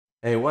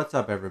Hey, what's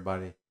up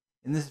everybody?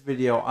 In this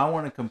video, I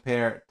want to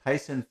compare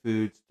Tyson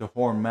Foods to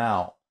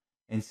Hormel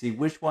and see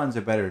which one's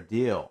a better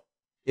deal.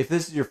 If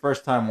this is your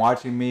first time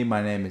watching me,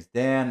 my name is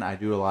Dan. I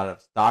do a lot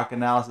of stock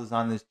analysis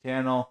on this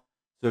channel.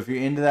 So if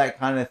you're into that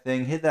kind of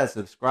thing, hit that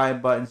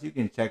subscribe button so you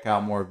can check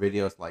out more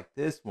videos like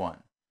this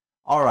one.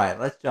 Alright,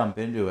 let's jump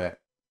into it.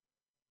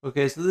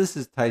 Okay, so this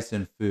is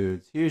Tyson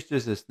Foods. Here's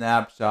just a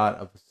snapshot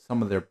of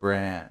some of their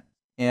brands.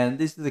 And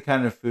these are the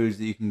kind of foods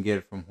that you can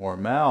get from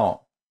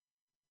Hormel.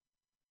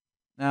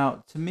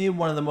 Now, to me,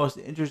 one of the most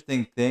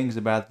interesting things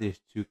about these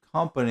two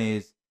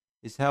companies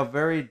is how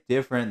very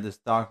different the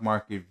stock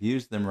market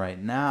views them right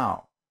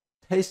now.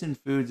 Tyson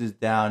Foods is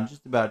down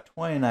just about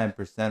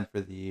 29% for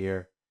the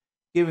year,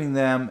 giving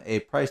them a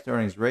price to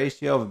earnings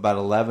ratio of about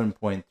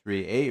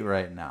 11.38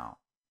 right now.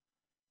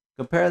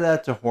 Compare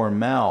that to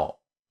Hormel,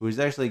 who has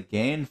actually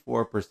gained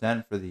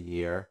 4% for the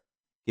year,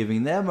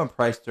 giving them a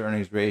price to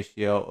earnings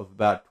ratio of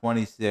about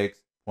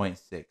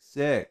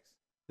 26.66.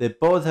 They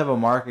both have a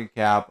market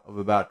cap of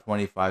about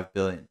 $25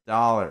 billion.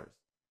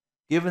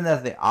 Given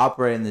that they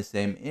operate in the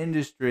same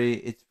industry,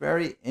 it's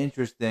very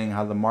interesting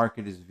how the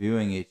market is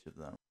viewing each of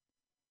them.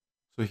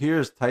 So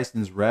here's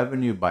Tyson's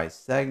revenue by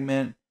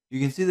segment. You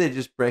can see they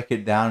just break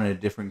it down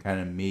into different kind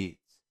of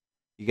meats.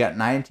 You got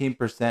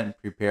 19%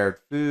 prepared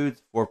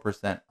foods,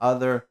 4%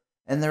 other,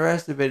 and the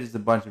rest of it is a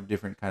bunch of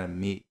different kind of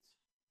meats.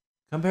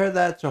 Compare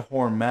that to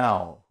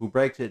Hormel, who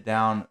breaks it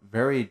down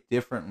very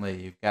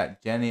differently. You've got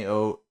Jenny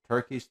O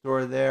Turkey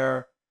store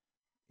there,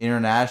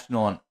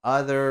 international and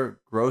other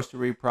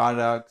grocery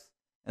products,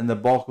 and the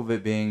bulk of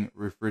it being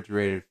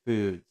refrigerated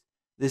foods.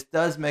 This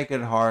does make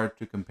it hard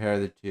to compare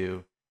the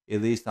two,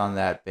 at least on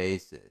that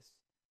basis.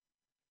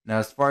 Now,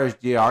 as far as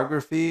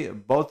geography,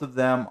 both of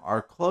them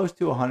are close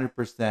to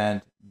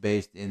 100%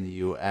 based in the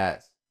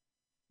US.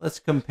 Let's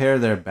compare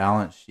their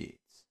balance sheets.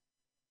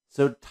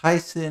 So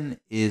Tyson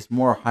is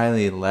more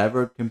highly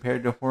levered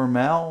compared to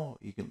Hormel.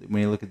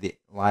 When you look at the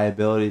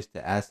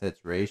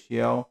liabilities-to-assets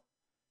ratio.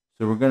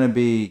 So we're going to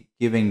be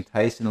giving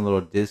Tyson a little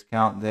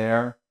discount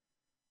there.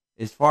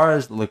 As far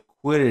as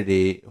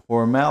liquidity,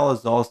 Hormel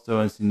is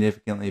also in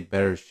significantly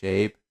better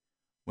shape.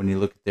 When you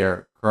look at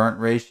their current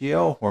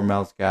ratio,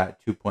 Hormel's got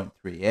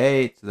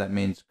 2.38, so that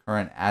means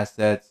current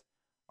assets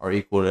are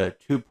equal to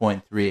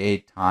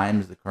 2.38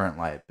 times the current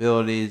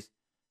liabilities.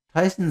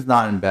 Tyson's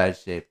not in bad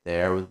shape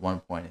there with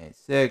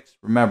 1.86.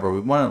 Remember, we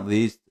want at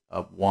least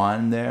a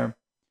 1 there.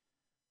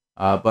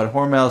 But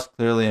Hormel's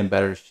clearly in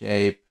better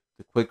shape.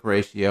 The quick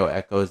ratio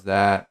echoes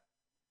that.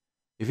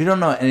 If you don't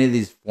know any of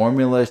these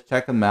formulas,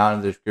 check them out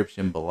in the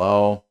description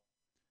below.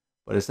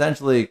 But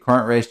essentially,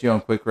 current ratio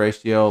and quick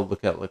ratio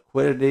look at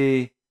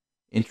liquidity.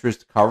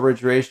 Interest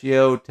coverage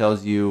ratio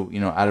tells you,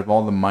 out of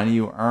all the money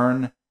you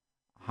earn,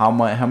 how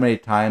many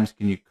times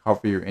can you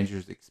cover your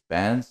interest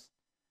expense.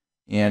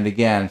 And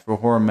again, for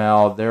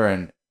Hormel, they're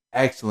in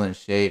excellent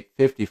shape,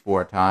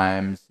 54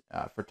 times.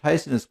 For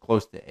Tyson, it's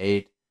close to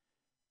 8.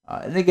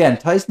 And again,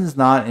 Tyson's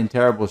not in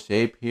terrible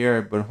shape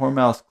here, but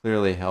Hormel's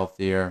clearly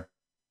healthier.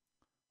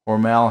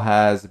 Hormel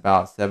has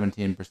about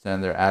 17%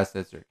 of their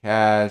assets are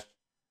cash.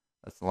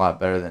 That's a lot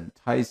better than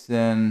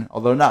Tyson,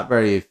 although not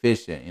very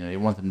efficient. You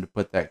want them to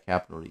put that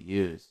capital to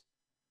use.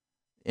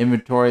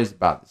 Inventory is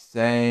about the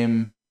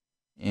same.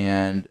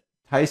 And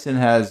Tyson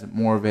has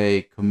more of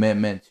a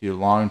commitment to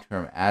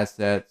long-term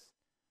assets,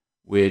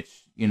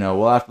 which,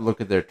 we'll have to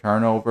look at their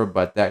turnover,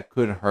 but that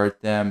could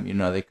hurt them.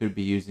 They could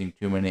be using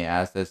too many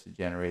assets to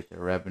generate their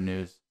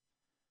revenues.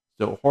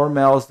 So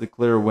Hormel is the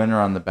clear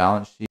winner on the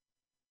balance sheet.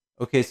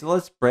 Okay, so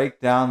let's break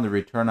down the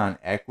return on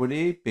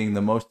equity, being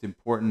the most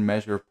important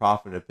measure of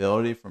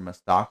profitability from a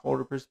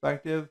stockholder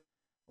perspective.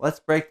 Let's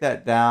break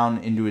that down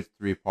into its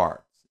 3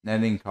 parts: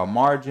 net income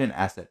margin,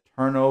 asset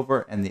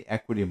turnover, and the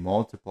equity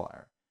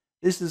multiplier.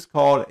 This is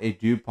called a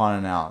Du Pont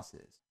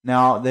analysis.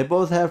 Now, they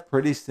both have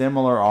pretty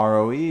similar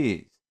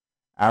ROEs,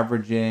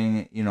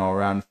 averaging,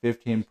 around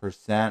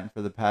 15%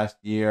 for the past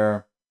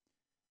year.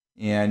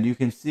 And you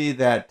can see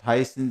that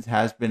Tyson's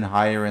has been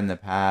higher in the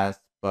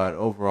past, but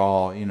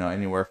overall,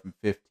 anywhere from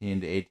 15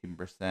 to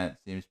 18%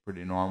 seems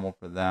pretty normal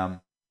for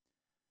them.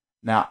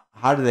 Now,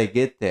 how do they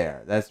get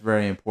there? That's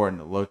very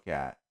important to look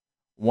at.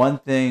 One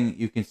thing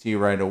you can see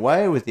right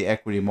away with the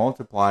equity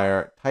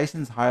multiplier,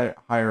 Tyson's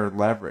higher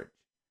leverage.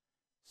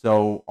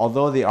 So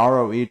although the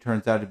ROE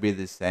turns out to be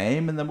the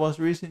same in the most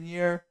recent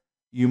year,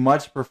 you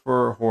much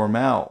prefer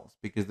Hormel's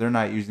because they're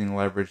not using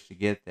leverage to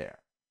get there.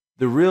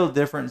 The real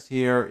difference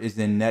here is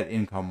in net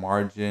income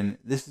margin.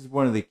 This is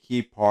one of the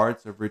key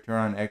parts of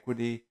return on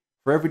equity.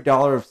 For every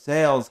dollar of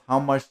sales, how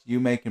much do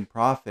you make in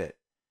profit?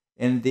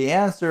 And the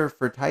answer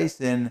for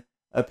Tyson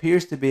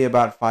appears to be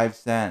about 5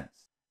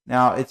 cents.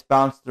 Now, it's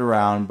bounced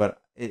around, but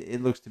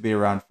it looks to be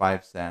around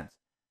 5 cents.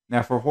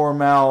 Now, for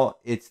Hormel,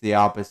 it's the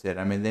opposite.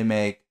 They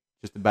make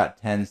just about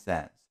 10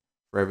 cents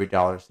for every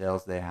dollar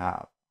sales they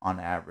have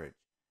on average.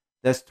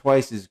 That's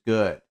twice as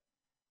good.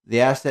 The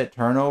asset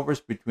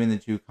turnovers between the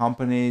two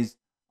companies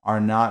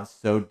are not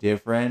so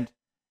different.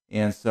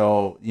 And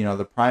so,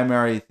 the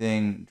primary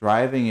thing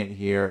driving it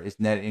here is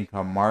net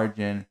income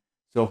margin.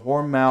 So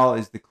Hormel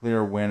is the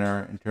clear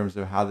winner in terms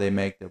of how they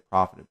make their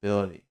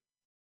profitability.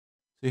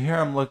 So here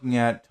I'm looking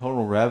at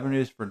total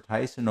revenues for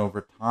Tyson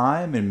over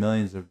time in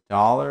millions of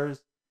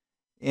dollars,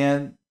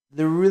 and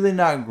they're really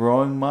not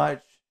growing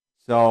much.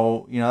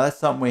 So, that's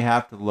something we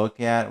have to look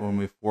at when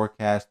we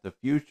forecast the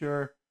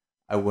future.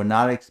 I would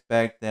not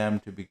expect them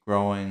to be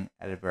growing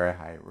at a very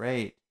high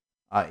rate.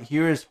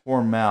 Here is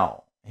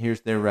Hormel.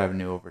 Here's their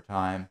revenue over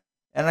time.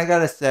 And I got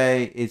to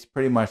say, it's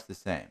pretty much the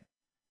same.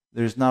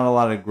 There's not a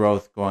lot of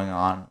growth going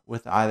on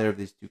with either of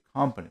these two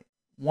companies.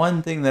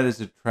 One thing that is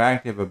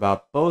attractive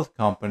about both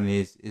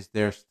companies is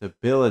their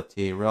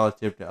stability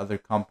relative to other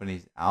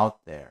companies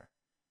out there.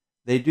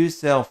 They do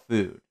sell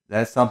food.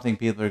 That's something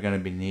people are going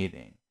to be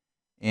needing.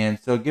 And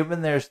so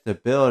given their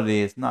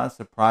stability, it's not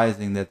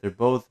surprising that they're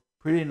both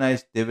pretty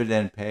nice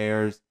dividend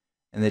payers,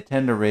 and they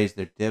tend to raise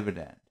their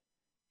dividend.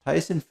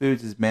 Tyson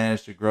Foods has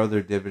managed to grow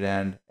their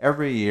dividend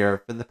every year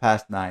for the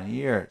past 9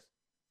 years.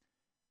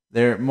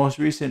 Their most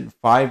recent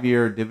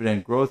 5-year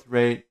dividend growth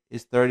rate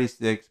is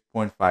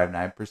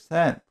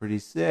 36.59%, pretty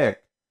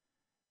sick.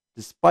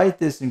 Despite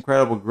this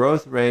incredible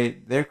growth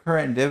rate, their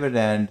current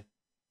dividend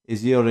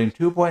is yielding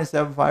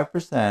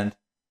 2.75%,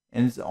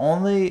 and it's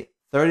only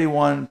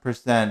 31%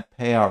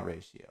 payout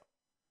ratio.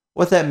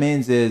 What that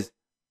means is,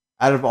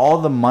 out of all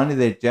the money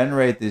they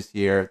generate this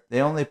year,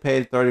 they only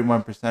paid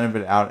 31% of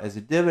it out as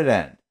a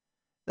dividend.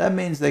 That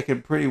means they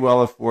could pretty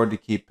well afford to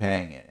keep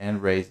paying it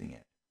and raising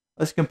it.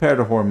 Let's compare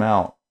to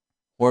Hormel.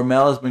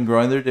 Hormel has been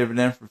growing their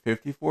dividend for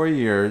 54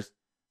 years.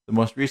 The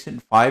most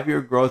recent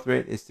 5-year growth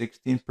rate is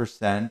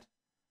 16%.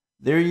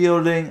 They're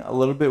yielding a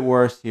little bit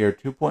worse here,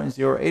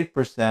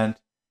 2.08%.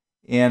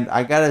 And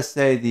I gotta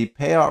say, the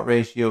payout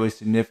ratio is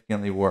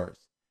significantly worse.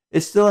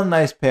 It's still a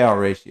nice payout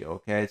ratio,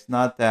 okay? It's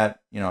not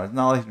that, it's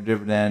not like the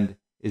dividend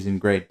is in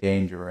great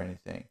danger or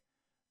anything.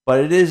 But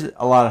it is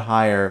a lot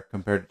higher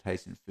compared to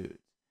Tyson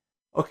Foods.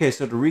 Okay,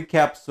 so to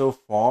recap so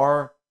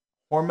far,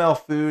 Hormel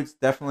Foods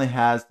definitely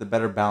has the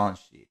better balance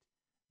sheet.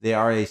 They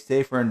are a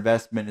safer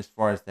investment as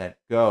far as that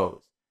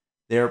goes.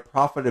 Their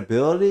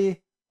profitability,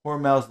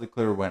 Hormel's the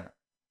clear winner.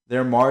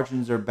 Their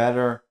margins are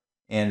better,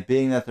 and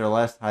being that they're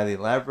less highly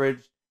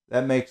leveraged,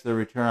 that makes their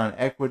return on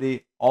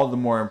equity all the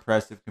more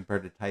impressive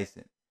compared to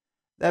Tyson.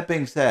 That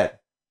being said,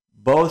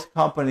 both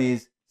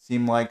companies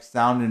seem like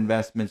sound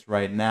investments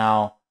right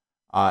now.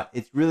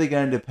 It's really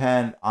going to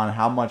depend on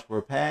how much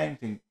we're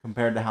paying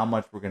compared to how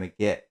much we're going to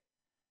get.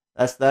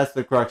 That's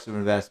the crux of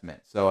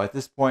investment. So at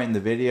this point in the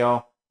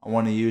video, I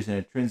want to use an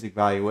intrinsic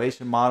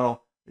valuation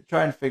model to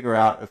try and figure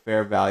out a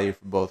fair value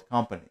for both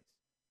companies.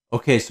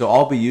 Okay, so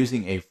I'll be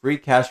using a free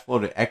cash flow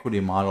to equity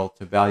model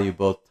to value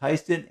both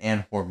Tyson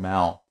and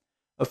Hormel.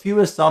 A few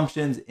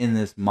assumptions in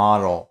this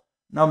model.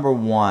 Number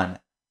one,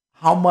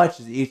 how much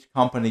is each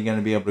company going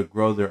to be able to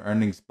grow their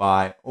earnings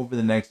by over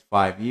the next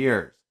 5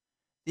 years?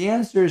 The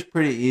answer is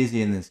pretty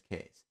easy in this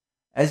case.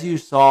 As you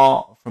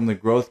saw from the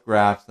growth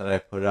graphs that I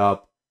put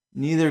up,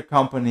 neither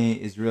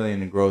company is really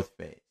in a growth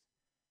phase.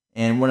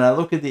 And when I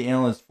look at the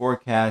analyst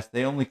forecast,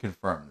 they only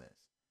confirm this.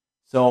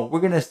 So we're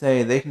going to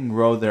say they can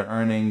grow their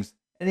earnings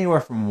anywhere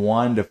from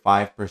 1 to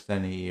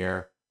 5% a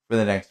year for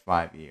the next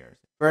 5 years.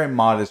 Very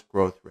modest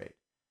growth rate.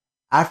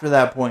 After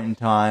that point in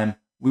time,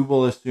 we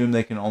will assume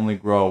they can only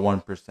grow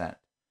 1%.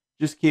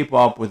 Just keep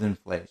up with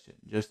inflation.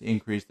 Just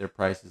increase their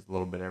prices a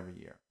little bit every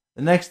year.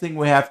 The next thing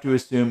we have to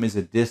assume is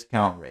a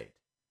discount rate.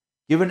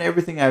 Given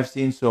everything I've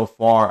seen so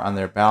far on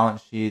their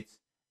balance sheets,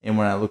 and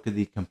when I look at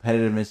the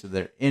competitiveness of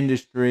their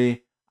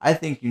industry, I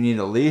think you need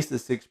at least a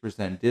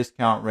 6%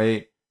 discount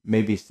rate,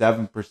 maybe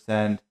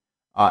 7%.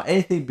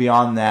 Anything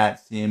beyond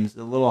that seems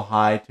a little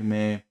high to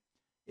me.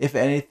 If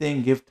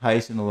anything, give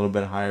Tyson a little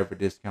bit higher of a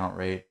discount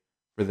rate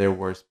for their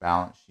worst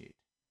balance sheet.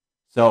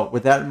 So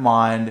with that in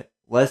mind,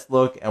 let's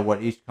look at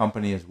what each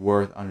company is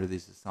worth under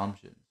these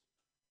assumptions.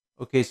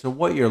 Okay, so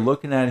what you're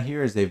looking at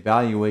here is a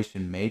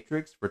valuation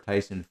matrix for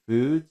Tyson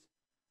Foods.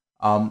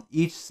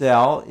 Each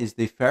cell is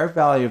the fair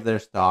value of their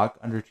stock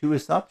under two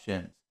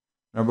assumptions.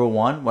 Number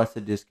one, what's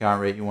the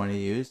discount rate you want to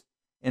use?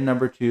 And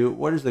number two,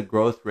 what is the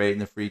growth rate in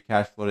the free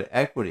cash flow to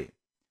equity?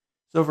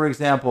 So for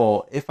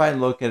example, if I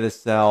look at a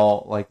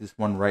cell like this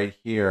one right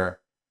here,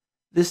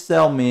 this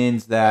cell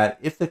means that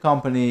if the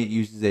company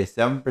uses a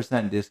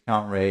 7%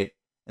 discount rate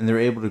and they're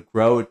able to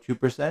grow at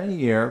 2% a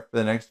year for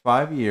the next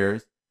 5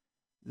 years,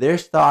 their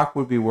stock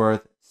would be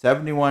worth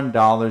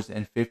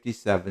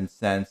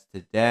 $71.57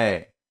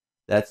 today.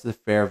 That's the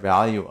fair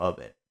value of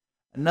it.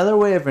 Another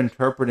way of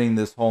interpreting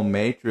this whole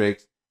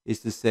matrix is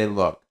to say,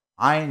 look,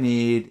 I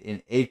need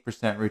an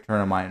 8%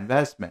 return on my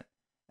investment,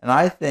 and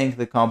I think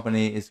the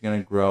company is going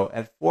to grow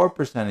at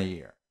 4% a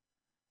year.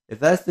 If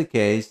that's the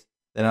case,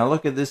 then I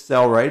look at this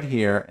cell right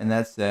here, and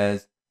that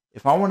says,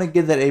 if I want to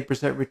get that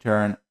 8%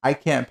 return, I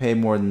can't pay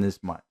more than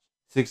this much,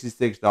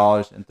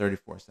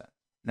 $66.34.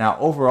 Now,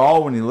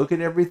 overall, when you look at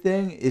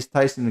everything, is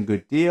Tyson a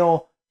good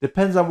deal?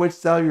 Depends on which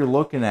cell you're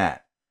looking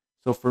at.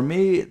 So for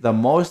me, the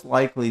most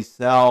likely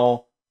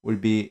cell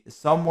would be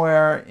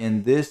somewhere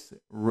in this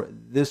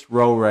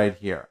row right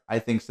here. I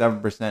think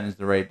 7% is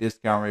the right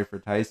discount rate for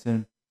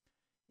Tyson.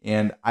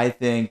 And I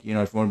think, if you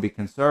want to be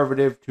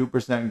conservative,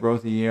 2%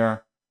 growth a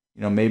year,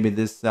 maybe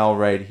this cell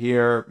right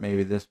here,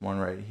 maybe this one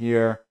right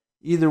here.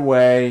 Either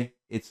way,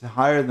 it's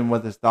higher than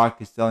what the stock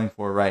is selling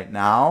for right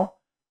now.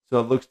 So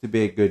it looks to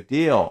be a good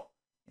deal.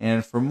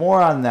 And for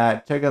more on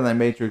that, check out that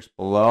matrix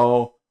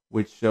below,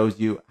 which shows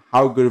you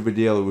how good of a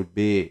deal it would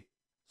be.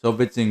 So if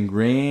it's in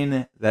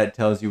green, that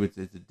tells you it's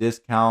a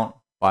discount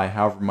by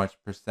however much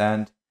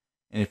percent.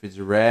 And if it's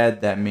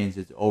red, that means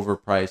it's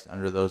overpriced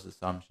under those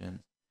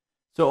assumptions.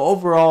 So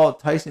overall,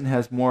 Tyson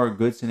has more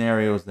good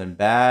scenarios than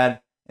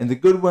bad, and the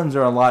good ones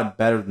are a lot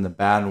better than the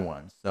bad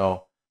ones.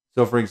 So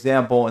for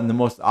example, in the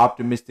most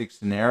optimistic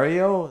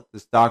scenario, the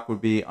stock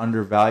would be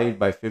undervalued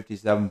by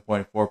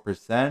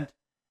 57.4%,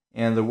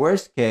 and the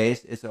worst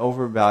case, it's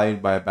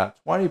overvalued by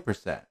about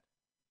 20%.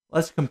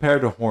 Let's compare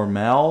to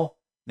Hormel.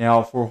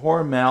 Now, for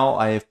Hormel,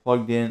 I have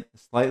plugged in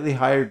slightly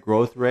higher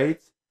growth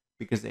rates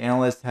because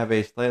analysts have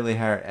a slightly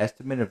higher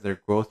estimate of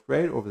their growth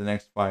rate over the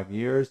next 5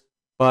 years.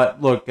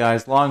 But look,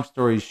 guys, long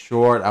story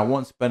short, I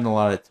won't spend a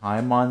lot of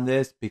time on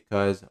this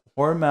because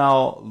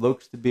Hormel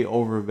looks to be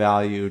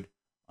overvalued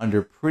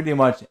under pretty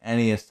much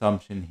any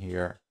assumption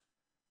here.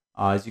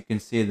 As you can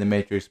see in the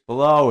matrix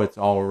below, it's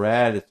all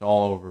red, it's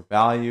all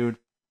overvalued.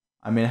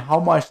 I mean, how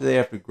much do they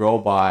have to grow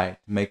by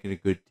to make it a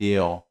good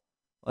deal?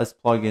 Let's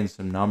plug in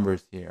some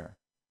numbers here.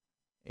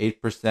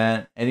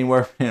 8%,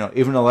 anywhere,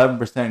 even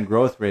 11%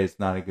 growth rate is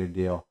not a good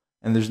deal.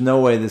 And there's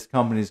no way this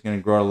company is going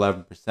to grow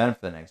 11% for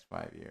the next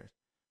 5 years.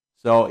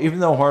 So even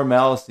though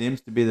Hormel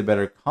seems to be the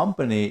better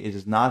company, it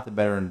is not the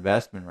better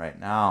investment right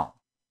now.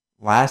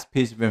 Last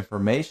piece of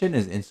information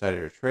is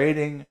insider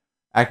trading.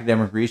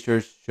 Academic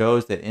research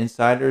shows that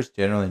insiders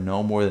generally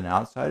know more than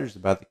outsiders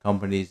about the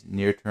company's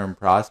near-term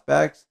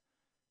prospects.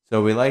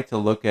 So we like to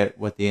look at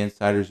what the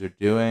insiders are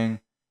doing.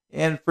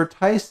 And for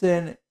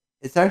Tyson,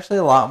 it's actually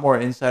a lot more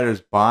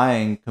insiders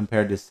buying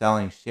compared to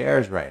selling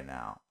shares right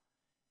now.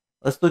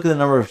 Let's look at the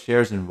number of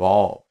shares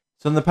involved.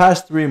 So in the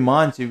past 3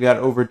 months, you've got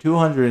over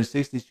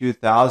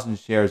 262,000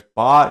 shares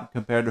bought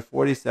compared to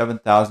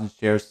 47,000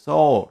 shares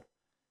sold.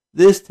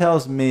 This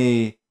tells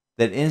me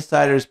that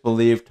insiders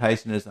believe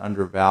Tyson is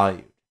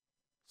undervalued.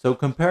 So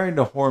comparing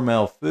to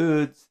Hormel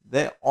Foods,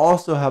 they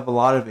also have a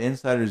lot of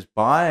insiders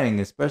buying,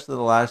 especially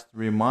the last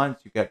 3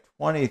 months. You've got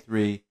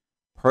 23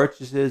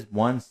 purchases,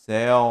 1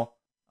 sale.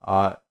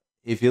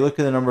 If you look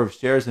at the number of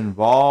shares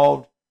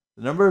involved,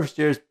 the number of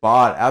shares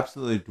bought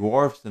absolutely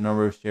dwarfs the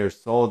number of shares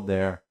sold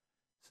there.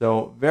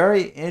 So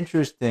very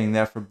interesting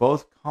that for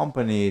both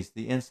companies,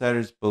 the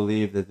insiders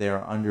believe that they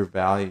are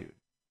undervalued.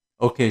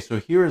 Okay, so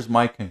here is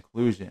my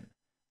conclusion.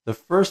 The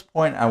first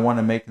point I want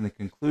to make in the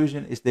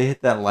conclusion is to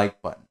hit that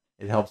like button.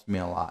 It helps me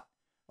a lot.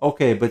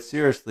 Okay, but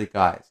seriously,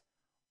 guys,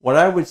 what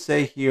I would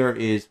say here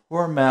is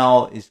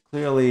Hormel is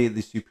clearly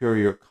the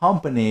superior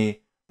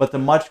company, but the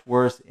much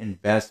worse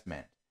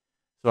investment.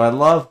 So I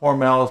love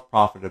Hormel's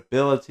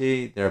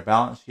profitability. Their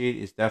balance sheet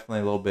is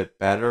definitely a little bit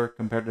better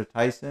compared to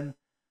Tyson.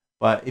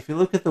 But if you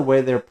look at the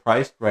way they're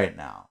priced right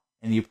now,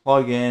 and you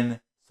plug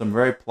in some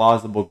very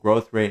plausible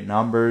growth rate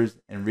numbers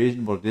and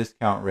reasonable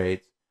discount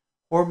rates,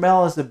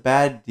 Hormel is a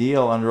bad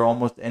deal under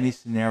almost any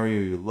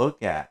scenario you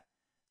look at.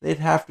 They'd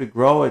have to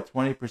grow at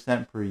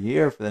 20% per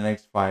year for the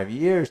next 5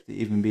 years to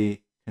even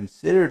be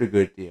considered a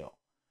good deal.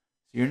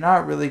 So you're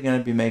not really going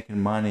to be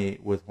making money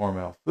with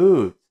Hormel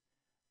Foods.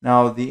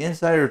 Now, the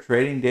insider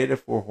trading data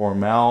for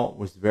Hormel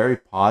was very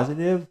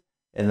positive,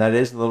 and that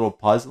is a little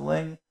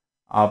puzzling.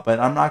 But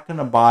I'm not going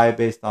to buy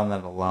based on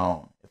that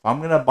alone. If I'm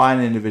going to buy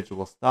an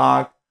individual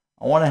stock,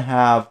 I want to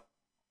have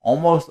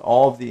almost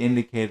all of the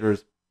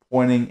indicators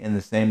pointing in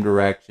the same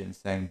direction,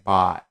 saying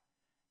buy.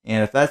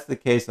 And if that's the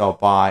case, I'll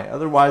buy.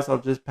 Otherwise, I'll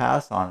just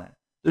pass on it.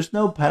 There's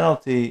no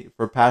penalty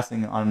for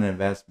passing on an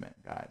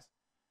investment, guys.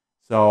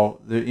 So,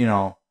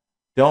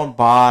 don't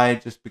buy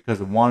just because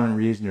of one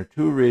reason or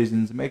 2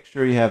 reasons. Make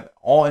sure you have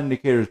all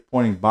indicators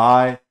pointing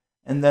buy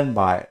and then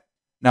buy it.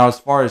 Now, as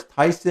far as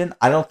Tyson,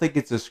 I don't think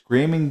it's a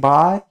screaming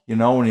buy.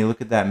 When you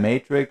look at that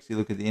matrix, you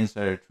look at the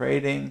insider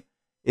trading,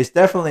 it's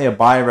definitely a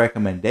buy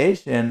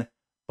recommendation,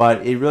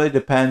 but it really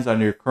depends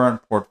on your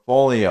current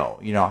portfolio.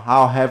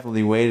 How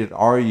heavily weighted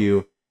are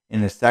you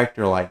in a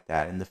sector like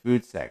that, in the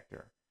food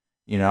sector?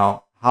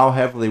 How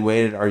heavily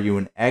weighted are you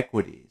in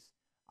equities?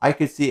 I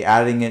could see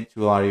adding it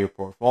to a lot of your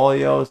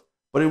portfolios,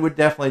 but it would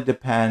definitely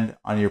depend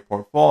on your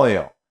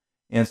portfolio.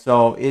 And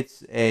so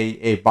it's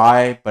a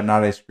buy, but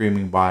not a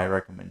screaming buy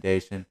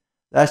recommendation.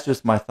 That's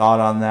just my thought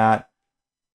on that.